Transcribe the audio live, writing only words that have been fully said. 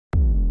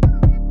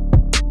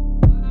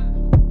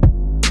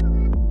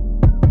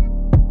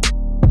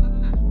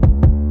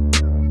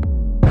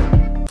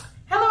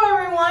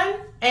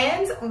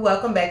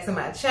welcome back to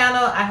my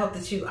channel. I hope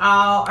that you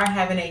all are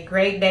having a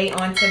great day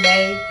on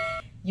today.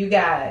 You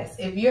guys,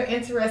 if you're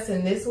interested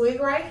in this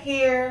wig right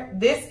here,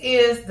 this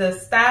is the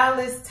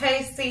Stylist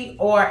Tasty,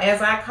 or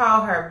as I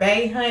call her,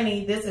 Bae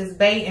Honey. This is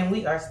Bae and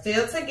we are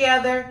still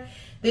together.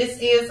 This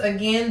is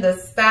again the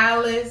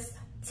Stylist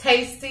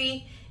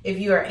Tasty. If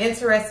you are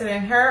interested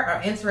in her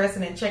or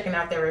interested in checking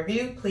out their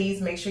review,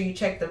 please make sure you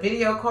check the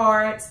video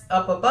cards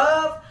up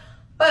above.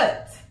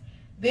 But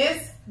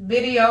this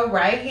video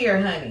right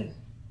here, honey,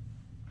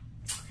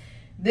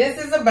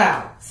 this is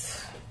about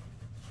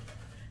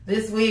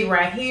this wig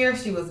right here.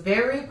 She was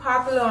very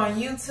popular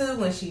on YouTube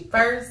when she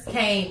first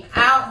came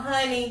out,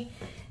 honey.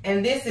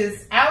 And this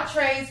is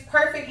Outre's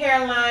perfect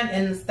hairline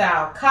in the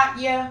style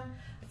Katya.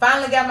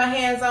 Finally got my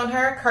hands on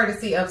her,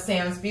 courtesy of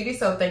Sam's Beauty.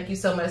 So thank you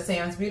so much,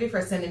 Sam's Beauty,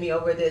 for sending me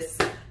over this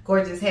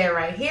gorgeous hair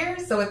right here.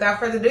 So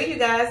without further ado, you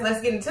guys,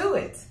 let's get into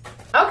it.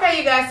 Okay,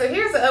 you guys, so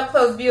here's an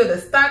up-close view of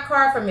the stock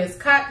card from Miss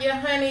Katya,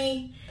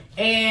 honey.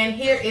 And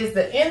here is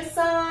the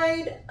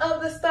inside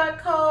of the stock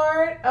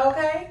card,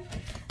 okay?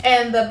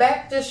 And the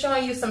back just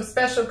showing you some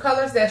special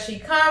colors that she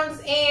comes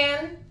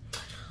in.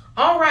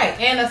 All right,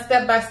 and a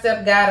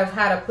step-by-step guide of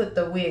how to put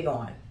the wig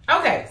on.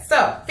 Okay,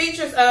 so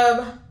features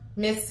of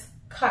Miss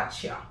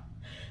Katya.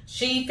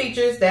 She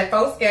features that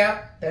faux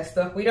scalp, that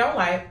stuff we don't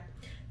like.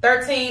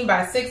 13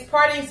 by 6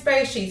 parting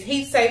space. She's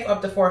heat safe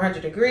up to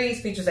 400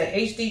 degrees. Features a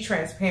HD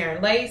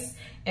transparent lace.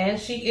 And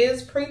she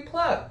is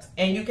pre-plucked.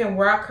 And you can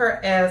rock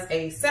her as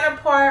a center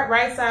part,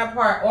 right side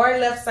part, or a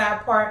left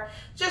side part.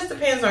 Just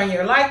depends on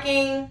your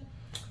liking.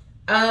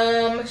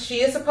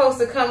 She is supposed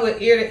to come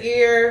with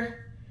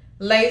ear-to-ear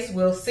lace.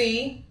 We'll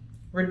see.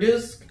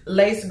 Reduced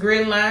lace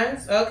grid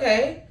lines.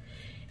 Okay.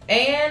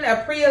 And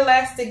a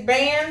pre-elastic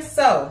band.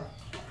 So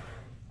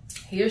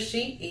here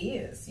she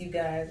is, you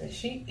guys. And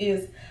she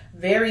is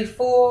very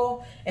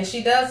full. And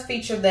she does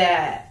feature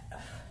that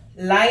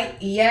light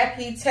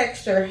yaki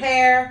texture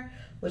hair,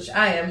 which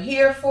I am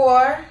here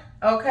for.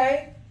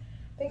 Okay.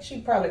 I think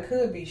she probably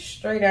could be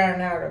straight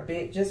ironed out a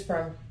bit just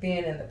from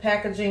being in the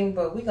packaging,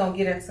 but we're going to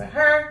get into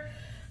her.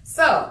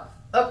 So,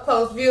 up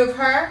close view of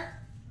her.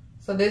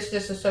 So this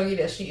just to show you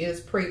that she is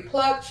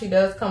pre-plucked. She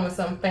does come with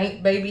some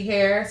faint baby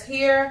hairs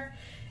here.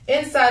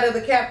 Inside of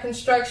the cap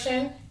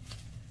construction,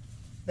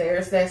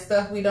 there's that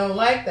stuff we don't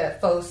like,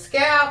 that faux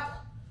scalp.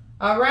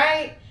 All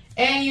right.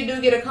 And you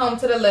do get a comb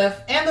to the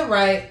left and the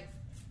right,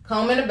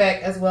 comb in the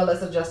back, as well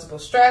as adjustable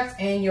straps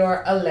and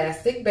your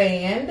elastic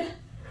band.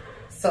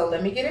 So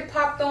let me get it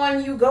popped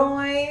on, you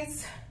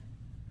guys.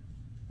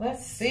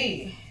 Let's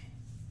see.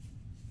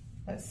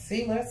 Let's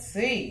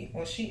see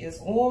what she is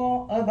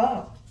all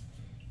about.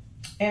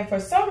 And for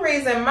some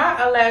reason,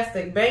 my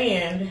elastic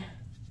band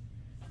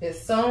is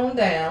sewn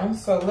down.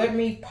 So let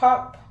me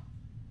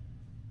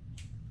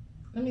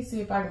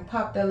see if I can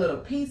pop that little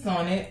piece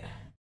on it.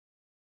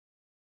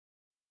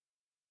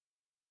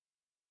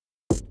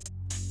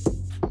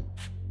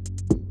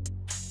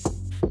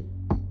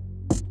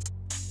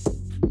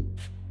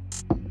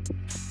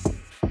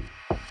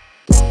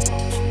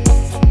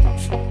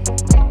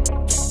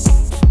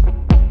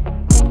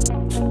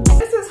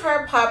 This is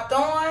her popped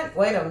on.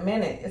 Wait a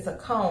minute, it's a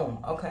comb.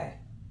 Okay,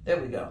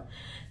 there we go.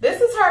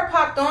 This is her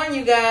popped on,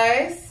 you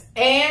guys.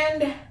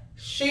 And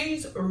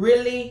she's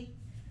really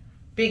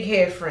big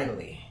head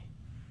friendly.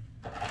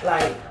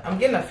 Like, I'm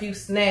getting a few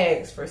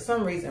snags for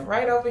some reason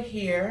right over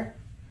here.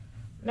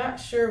 Not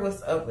sure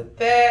what's up with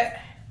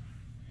that.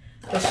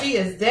 But she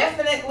is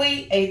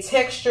definitely a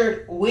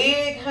textured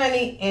wig,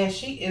 honey, and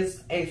she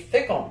is a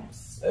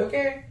thickums,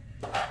 okay?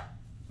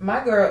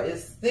 My girl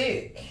is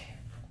thick.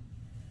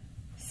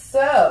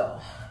 So,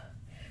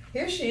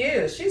 here she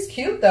is. She's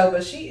cute though,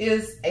 but she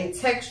is a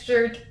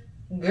textured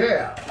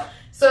girl.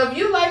 So if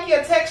you like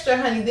your texture,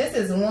 honey, this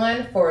is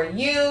one for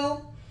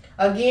you.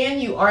 Again,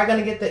 you are going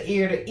to get the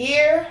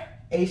ear-to-ear,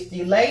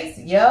 HD lace,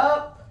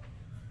 yup,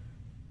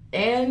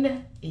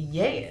 and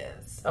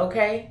yes,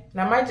 okay?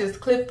 Now, I might just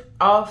clip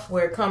off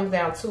where it comes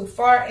down too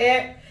far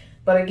at,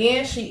 but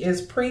again, she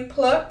is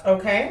pre-plucked,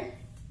 okay?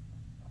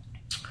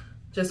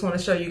 Just want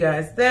to show you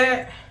guys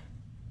that.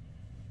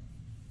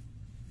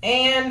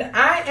 And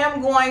I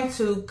am going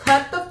to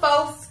cut the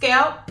faux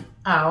scalp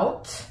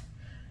out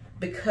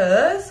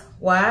because,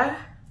 why?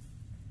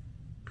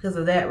 Because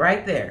of that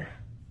right there.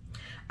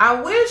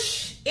 I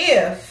wish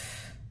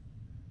because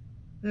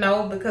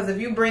if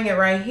you bring it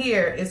right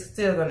here, it's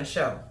still gonna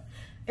show.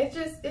 We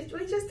just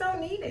don't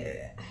need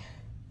it.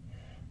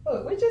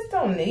 Look, we just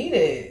don't need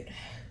it.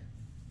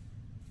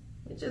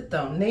 We just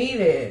don't need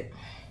it.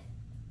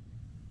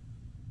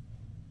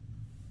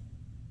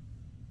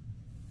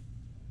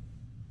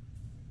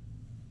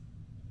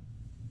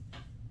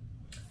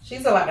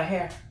 She's a lot of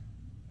hair.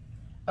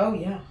 Oh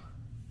yeah.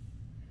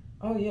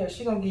 Oh yeah,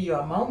 she gonna give you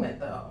a moment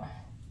though.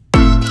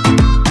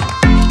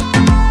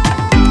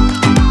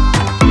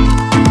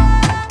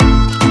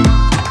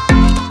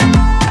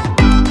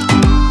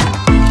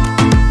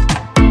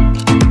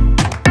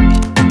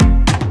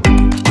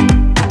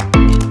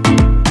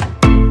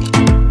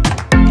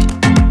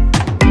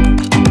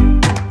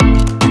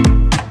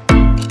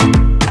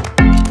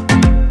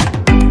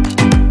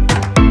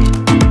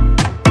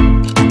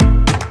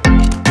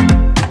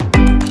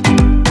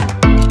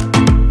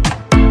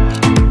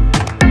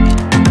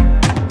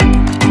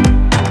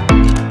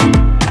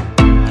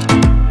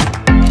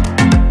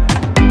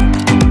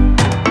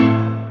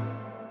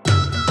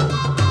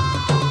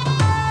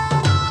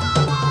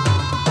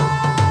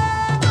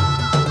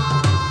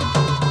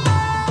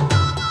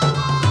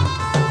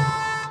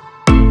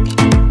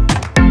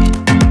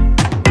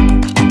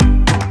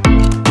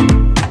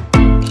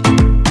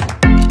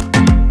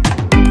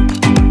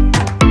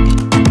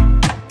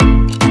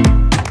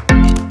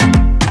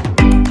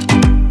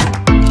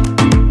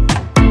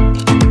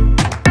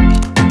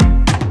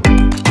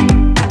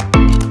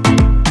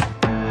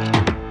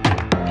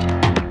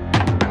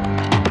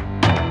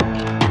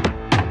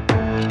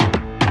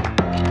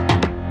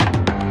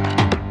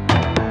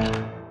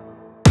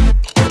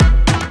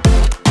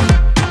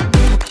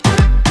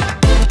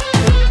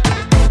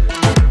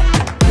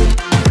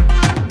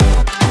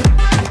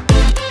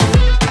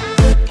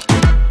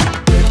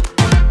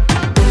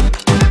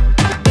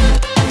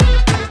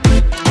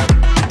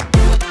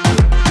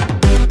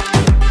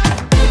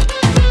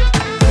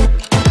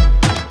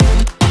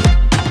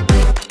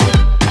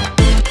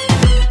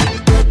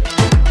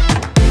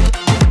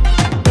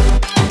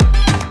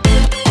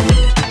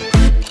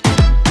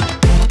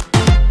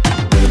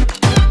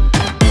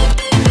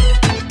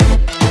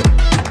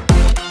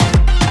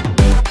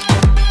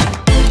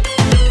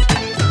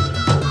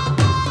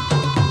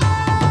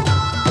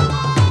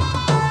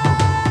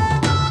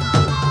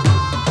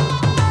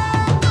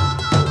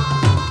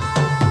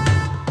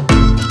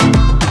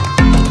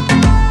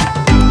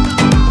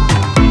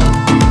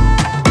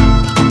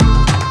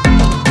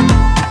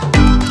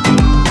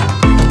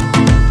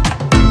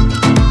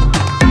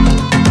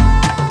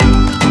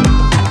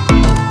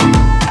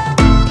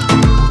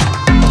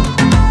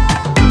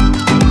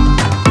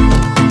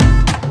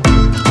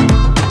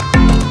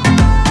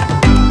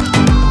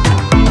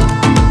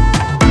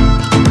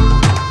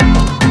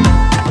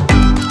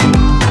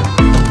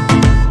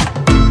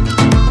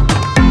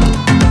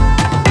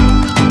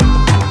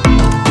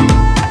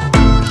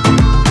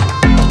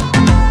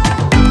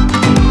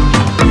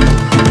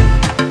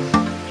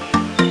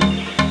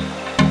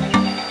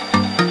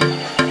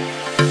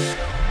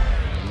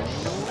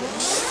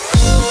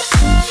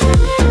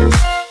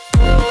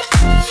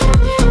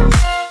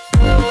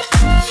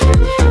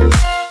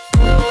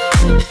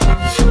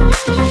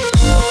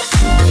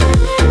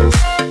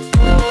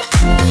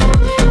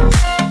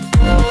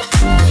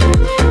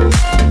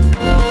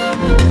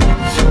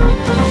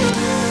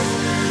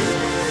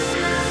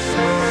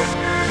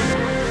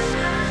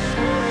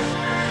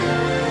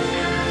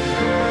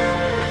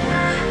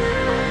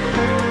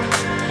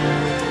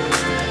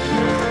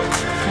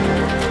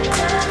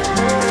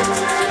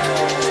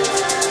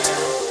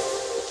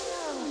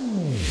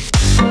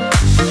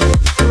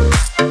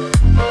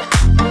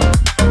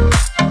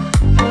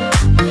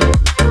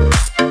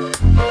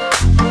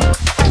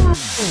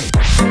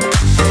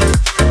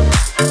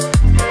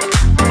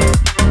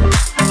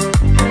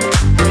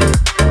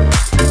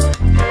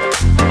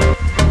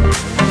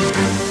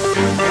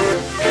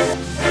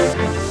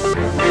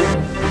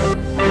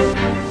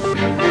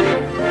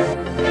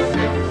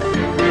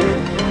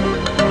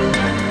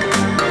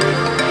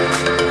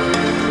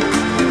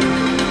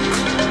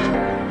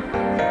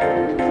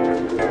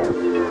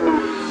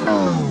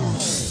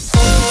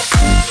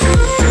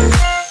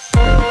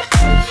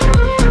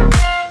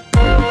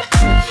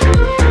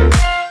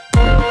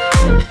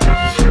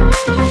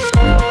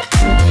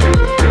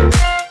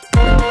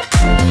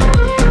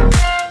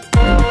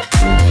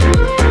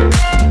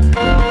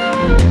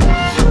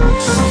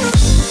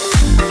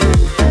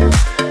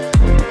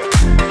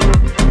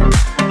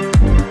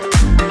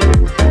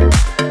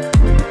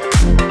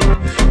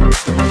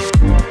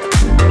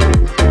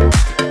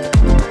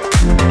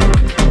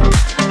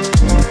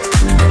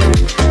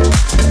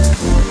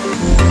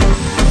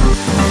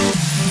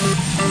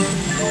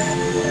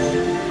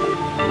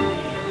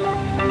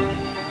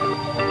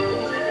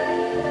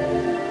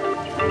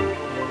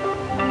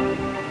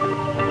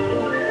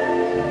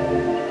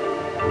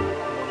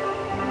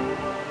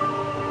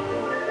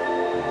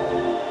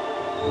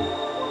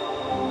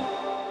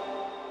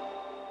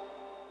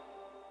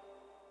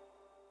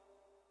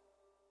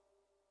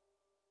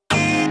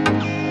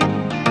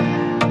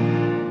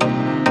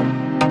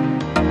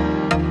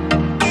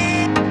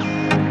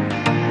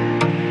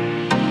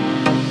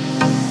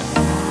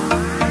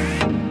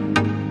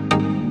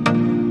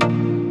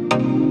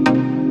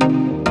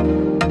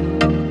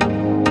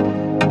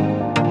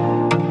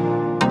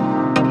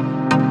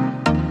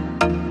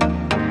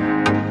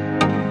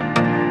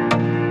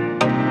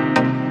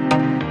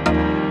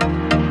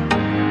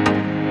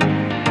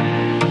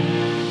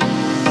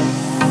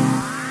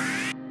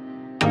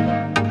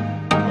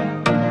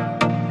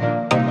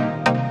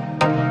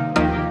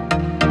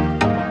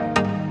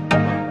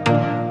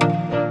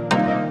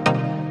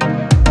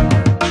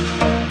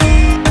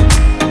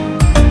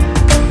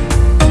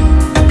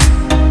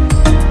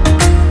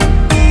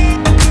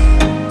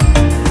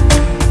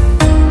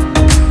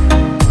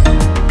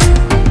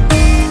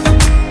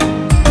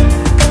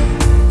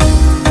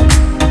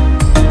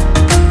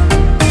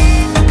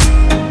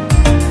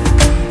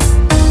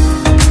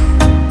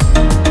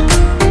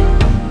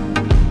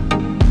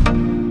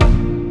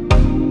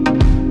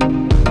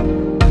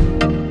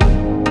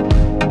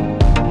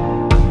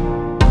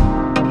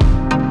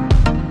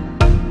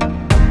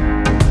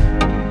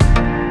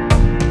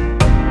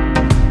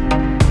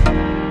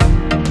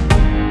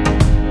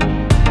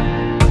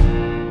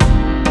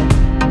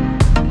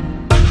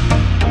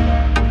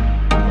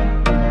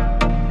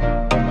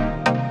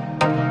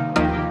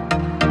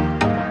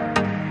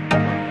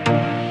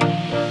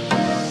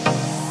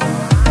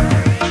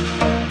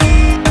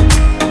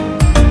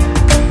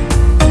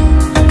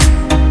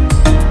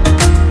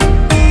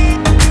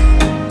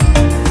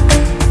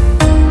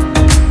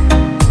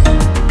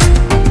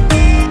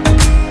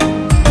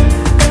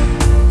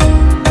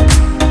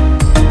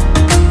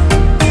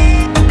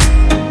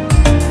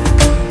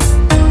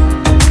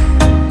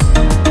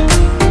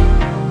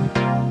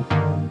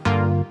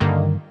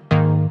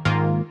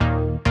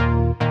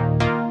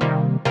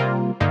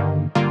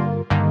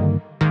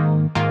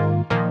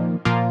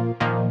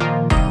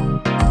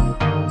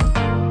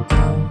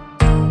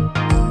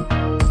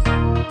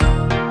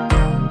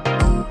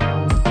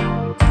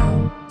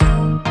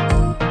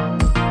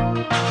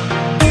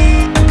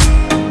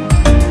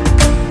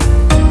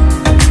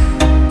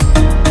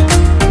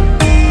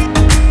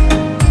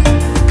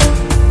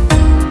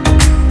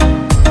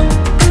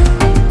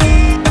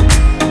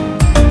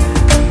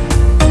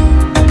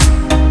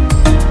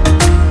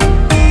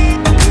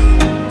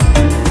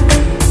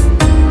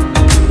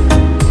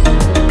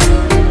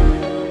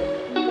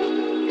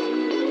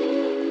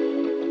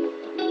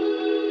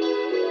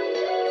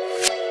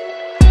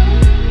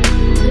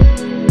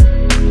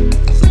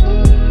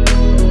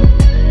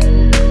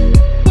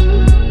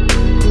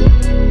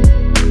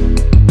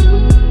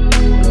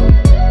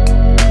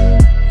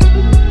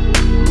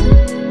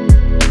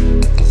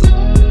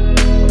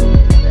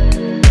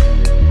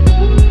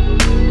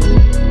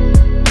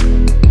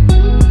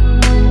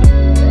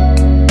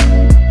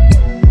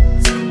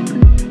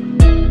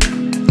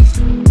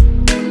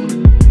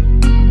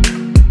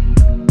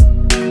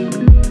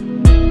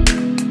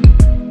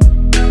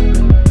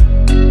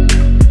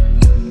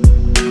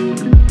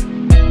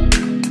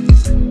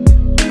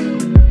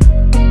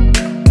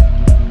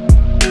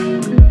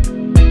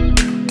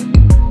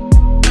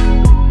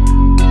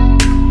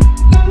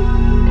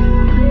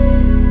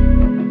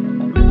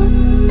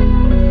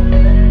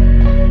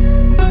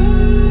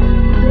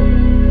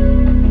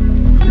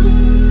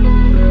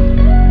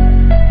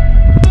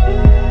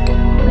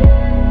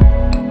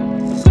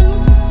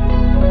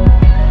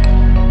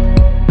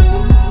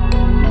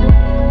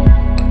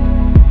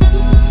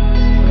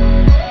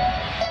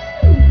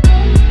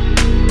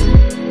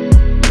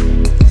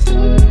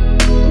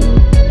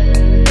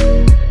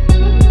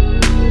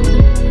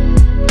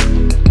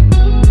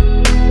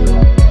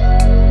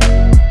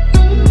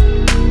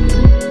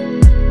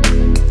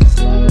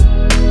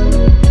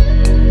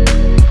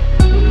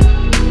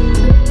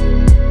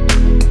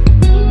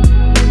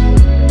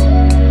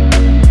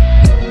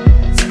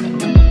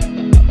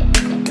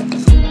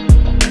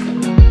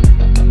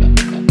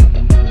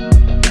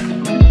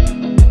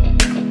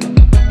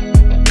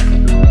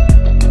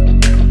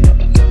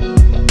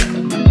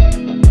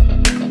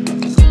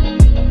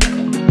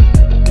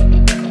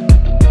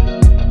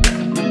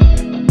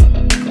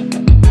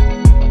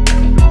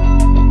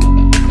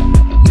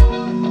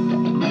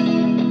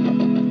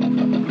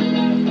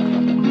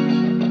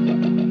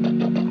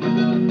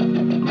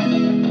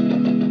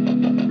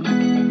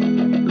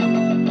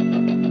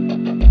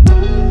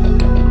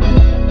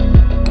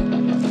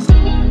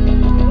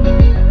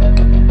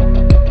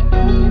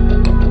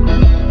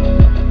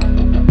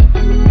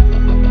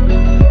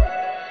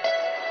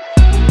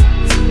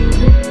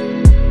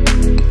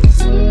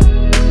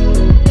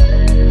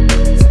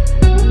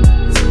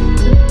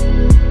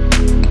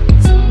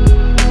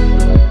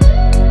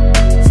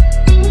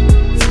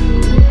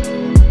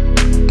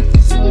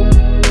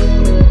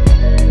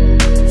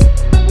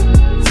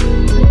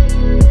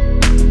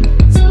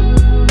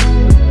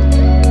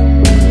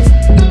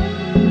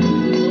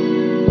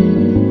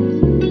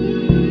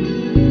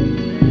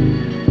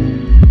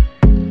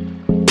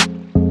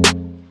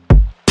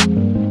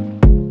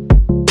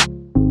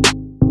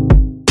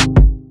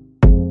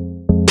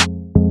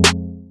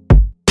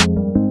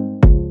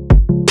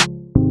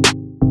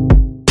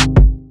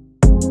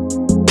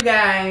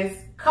 Guys,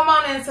 come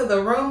on into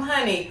the room,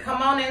 honey.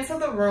 Come on into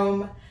the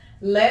room.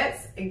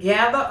 Let's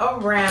gather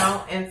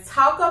around and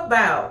talk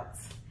about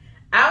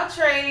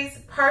Outre's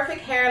perfect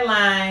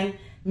hairline,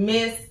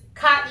 Miss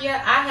Katya.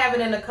 I have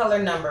it in the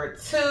color number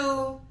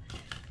 2.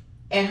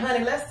 And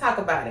honey, let's talk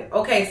about it.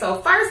 Okay,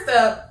 so first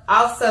up,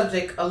 off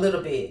subject a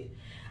little bit.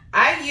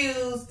 I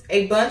used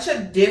a bunch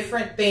of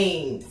different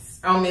things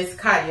on Miss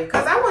Katya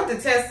because I want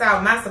to test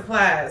out my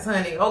supplies,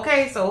 honey.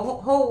 Okay, so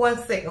hold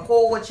 1 second.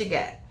 Hold what you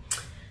got.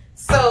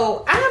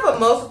 So I have a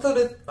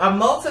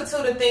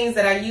multitude of things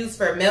that I use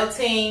for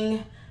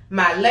melting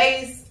my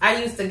lace.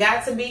 I use the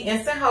Got To Be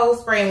Instant Hold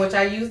Spray, which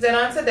I used that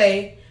on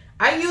today.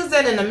 I use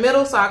that in the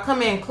middle, so I'll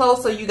come in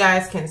close so you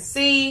guys can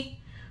see.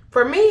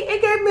 For me,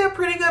 it gave me a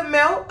pretty good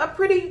melt, a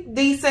pretty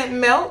decent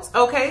melt.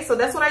 Okay, so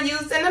that's what I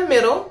used in the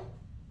middle.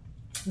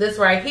 This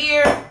right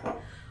here.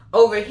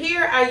 Over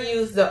here, I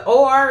use the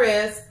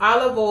ORS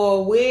Olive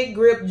Oil Wig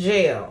Grip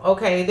Gel.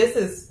 Okay, this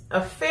is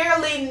a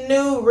fairly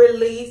new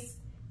release.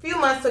 Few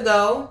months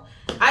ago.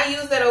 I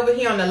use that over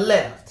here on the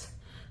left.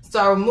 So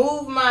I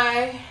remove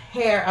my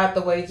hair out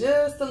the way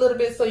just a little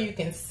bit so you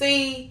can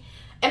see.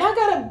 And I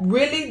got a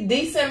really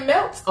decent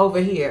melt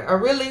over here. A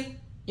really,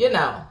 you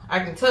know, I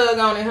can tug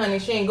on it, honey.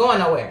 She ain't going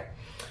nowhere.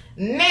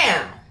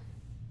 Now,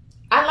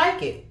 I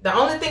like it. The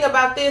only thing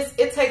about this,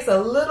 it takes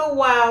a little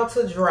while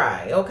to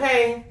dry,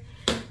 okay?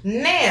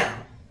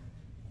 Now,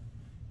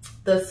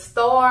 the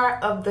star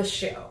of the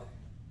show.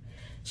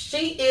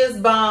 She is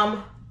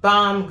Bomb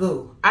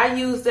Goo. I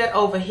use that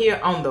over here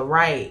on the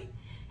right.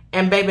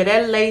 And baby,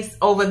 that lace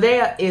over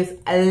there is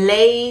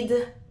laid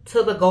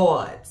to the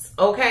gods.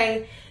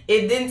 Okay?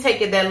 It didn't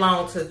take it that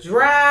long to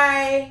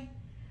dry.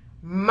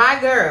 My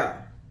girl.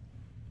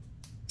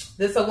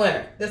 This a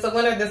winner. This a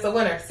winner. This a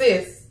winner.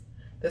 Sis.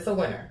 This a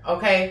winner.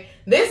 Okay?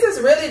 This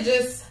is really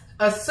just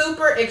a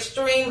super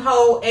extreme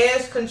hold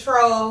edge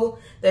control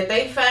that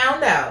they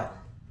found out,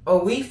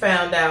 or we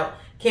found out,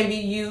 can be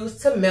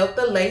used to melt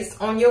the lace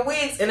on your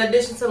wigs in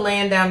addition to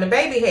laying down the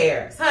baby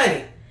hairs.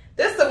 Honey,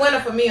 this is the winner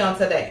for me on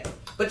today.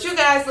 But you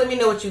guys, let me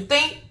know what you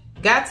think.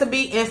 Got To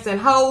Be Instant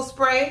Hold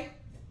Spray.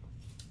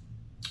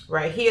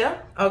 Right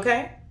here,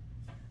 okay?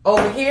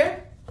 Over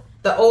here,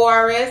 the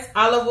ORS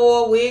Olive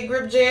Oil Wig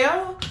Grip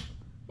Gel.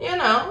 You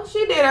know,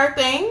 she did her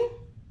thing.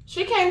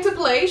 She came to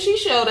play. She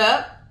showed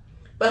up.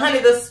 But honey,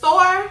 the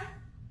star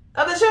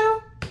of the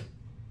show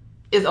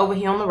is over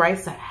here on the right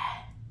side.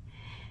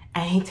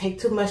 I ain't take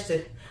too much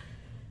to,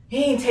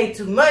 he ain't take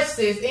too much,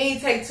 sis. He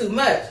ain't take too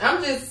much.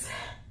 I'm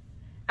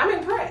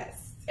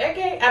impressed.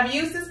 Okay, I've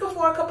used this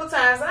before a couple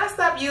times and I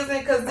stopped using it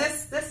because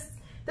this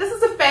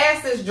is the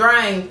fastest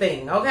drying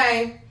thing,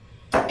 okay?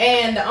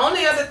 And the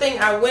only other thing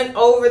I went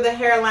over the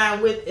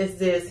hairline with is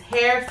this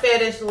Hair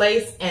Fetish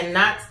Lace and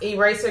Knots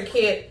Eraser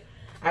Kit.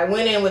 I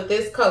went in with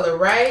this color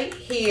right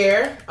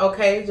here,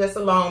 okay, just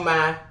along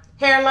my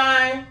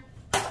hairline.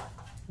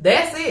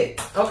 That's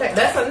it, okay,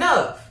 that's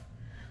enough.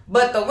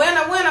 But the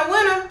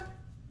winner,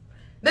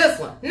 this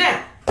one.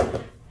 Now,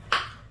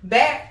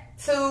 back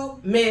to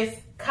Miss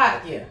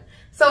Katya.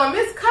 So when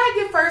Miss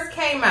Katya first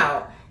came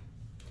out,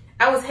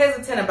 I was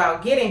hesitant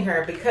about getting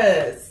her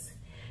because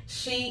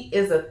she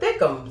is a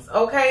thickums,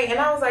 okay? And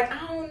I was like,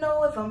 I don't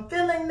know if I'm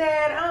feeling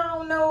that. I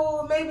don't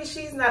know, maybe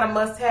she's not a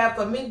must-have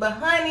for me. But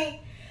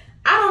honey,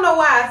 I don't know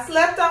why I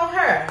slept on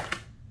her.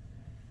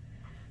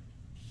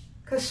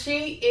 Because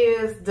she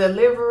is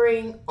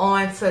delivering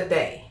on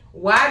today.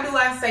 Why do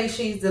I say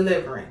she's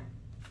delivering?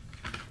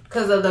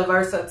 Because of the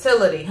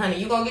versatility, honey.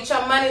 You're going to get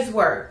your money's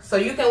worth. So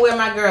you can wear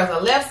my girl as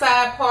a left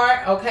side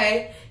part,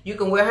 okay? You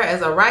can wear her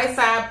as a right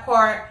side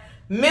part,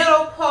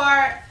 middle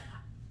part,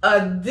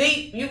 a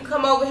deep. You can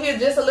come over here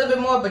just a little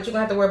bit more, but you're going to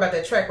have to worry about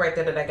that track right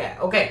there that I got,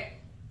 okay?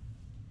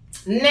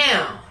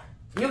 Now,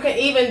 you can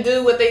even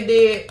do what they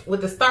did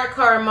with the Start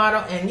Card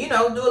model and, you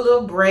know, do a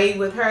little braid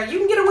with her. You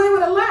can get away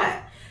with a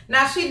lot.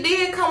 Now, she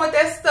did come with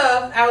that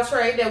stuff,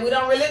 Outre, that we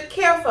don't really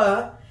care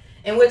for,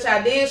 in which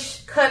I did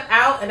cut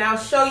out, and I'll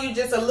show you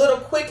just a little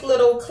quick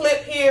little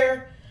clip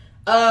here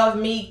of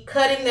me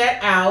cutting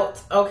that out,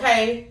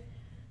 okay?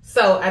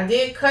 So I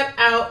did cut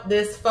out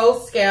this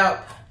faux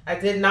scalp. I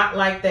did not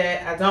like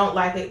that. I don't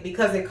like it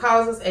because it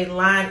causes a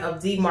line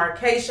of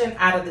demarcation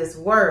out of this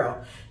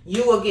world.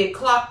 You will get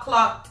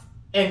clocked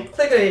and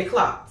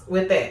clickety-clocked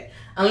with that.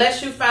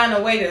 Unless you find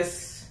a way to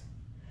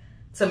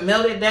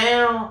melt it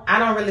down, I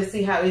don't really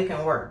see how it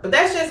can work. But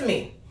that's just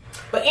me.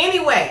 But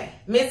anyway,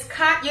 Miss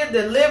Katya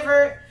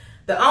delivered.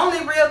 The only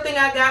real thing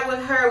I got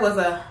with her was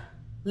a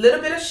little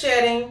bit of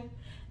shedding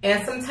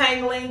and some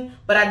tangling.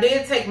 But I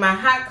did take my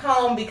hot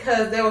comb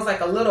because there was like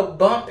a little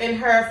bump in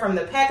her from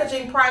the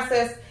packaging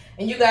process.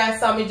 And you guys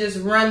saw me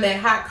just run that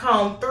hot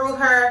comb through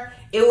her.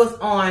 It was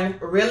on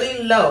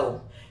really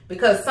low.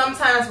 Because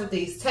sometimes with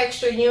these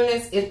texture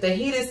units, if the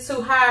heat is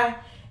too high,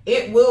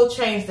 it will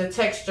change the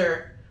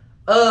texture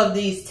of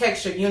these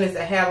texture units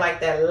that have like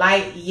that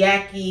light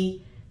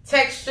yucky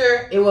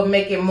texture. It will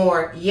make it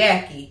more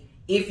yucky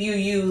if you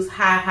use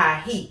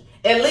high heat.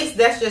 At least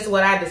that's just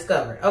what I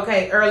discovered,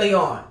 okay, early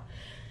on.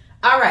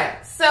 All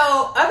right, so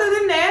other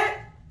than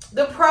that,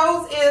 the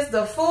pros is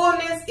the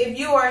fullness. If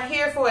you are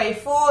here for a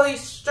fully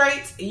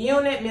straight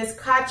unit, Miss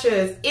Katya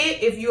is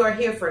it. If you are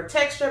here for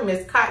texture,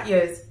 Miss Katya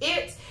is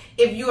it.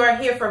 If you are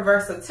here for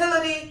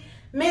versatility,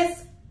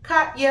 Miss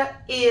Katya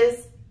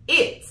is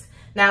it.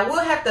 Now,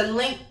 we'll have to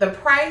link the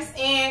price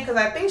in because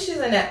I think she's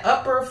in that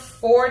upper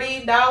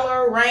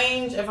 $40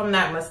 range, if I'm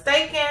not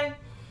mistaken.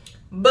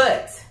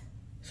 But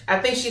I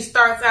think she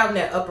starts out in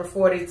that upper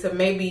 40 to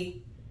maybe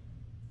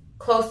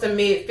close to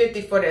mid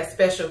 50 for that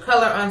special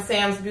color on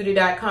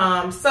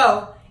samsbeauty.com.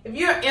 So if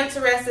you're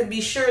interested,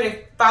 be sure to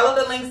follow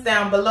the links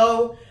down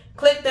below.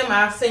 Click them.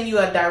 I'll send you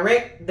a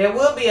direct. There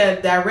will be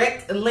a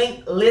direct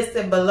link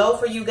listed below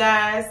for you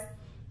guys.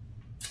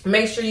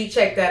 Make sure you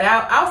check that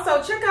out.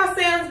 Also, check out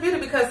Sam's Beauty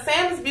because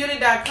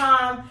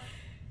samsbeauty.com,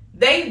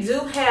 they do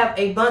have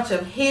a bunch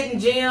of hidden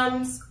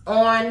gems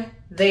on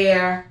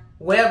their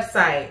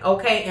website,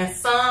 okay? And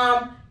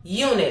some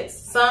units,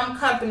 some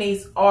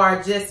companies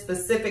are just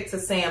specific to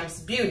Sam's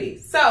Beauty.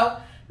 So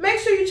make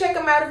sure you check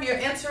them out if you're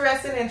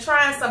interested in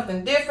trying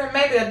something different,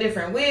 maybe a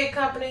different wig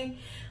company.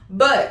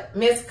 But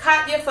Miss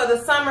Katya for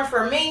the summer,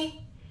 for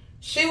me,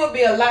 she would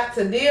be a lot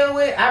to deal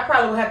with. I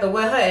probably would have to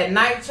wear her at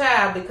night,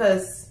 child,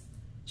 because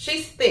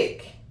she's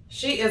thick.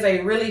 She is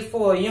a really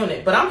full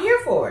unit, but I'm here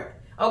for it,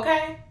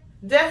 okay?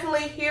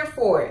 Definitely here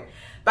for it.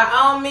 By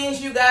all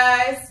means, you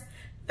guys,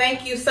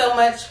 thank you so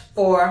much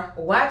for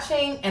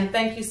watching, and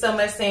thank you so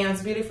much,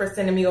 Sam's Beauty, for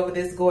sending me over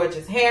this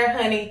gorgeous hair,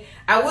 honey.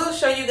 I will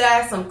show you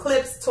guys some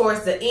clips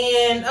towards the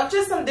end of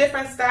just some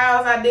different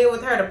styles I did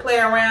with her to play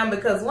around,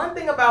 because one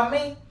thing about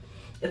me,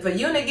 if a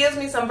unit gives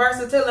me some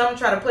versatility, I'm going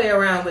to try to play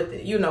around with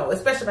it, you know,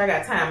 especially if I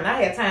got time, and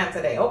I had time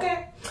today,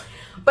 okay?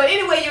 But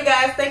anyway, you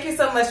guys, thank you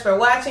so much for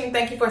watching.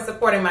 Thank you for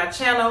supporting my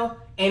channel.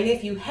 And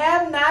if you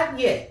have not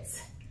yet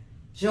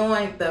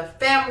joined the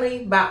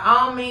family, by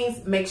all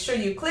means, make sure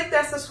you click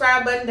that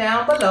subscribe button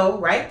down below,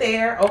 right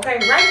there, okay,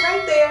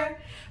 right there.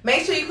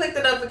 Make sure you click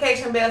the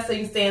notification bell so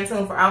you can stay in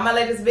tune for all my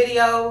latest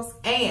videos.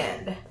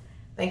 And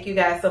thank you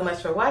guys so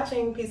much for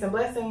watching. Peace and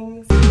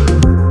blessings.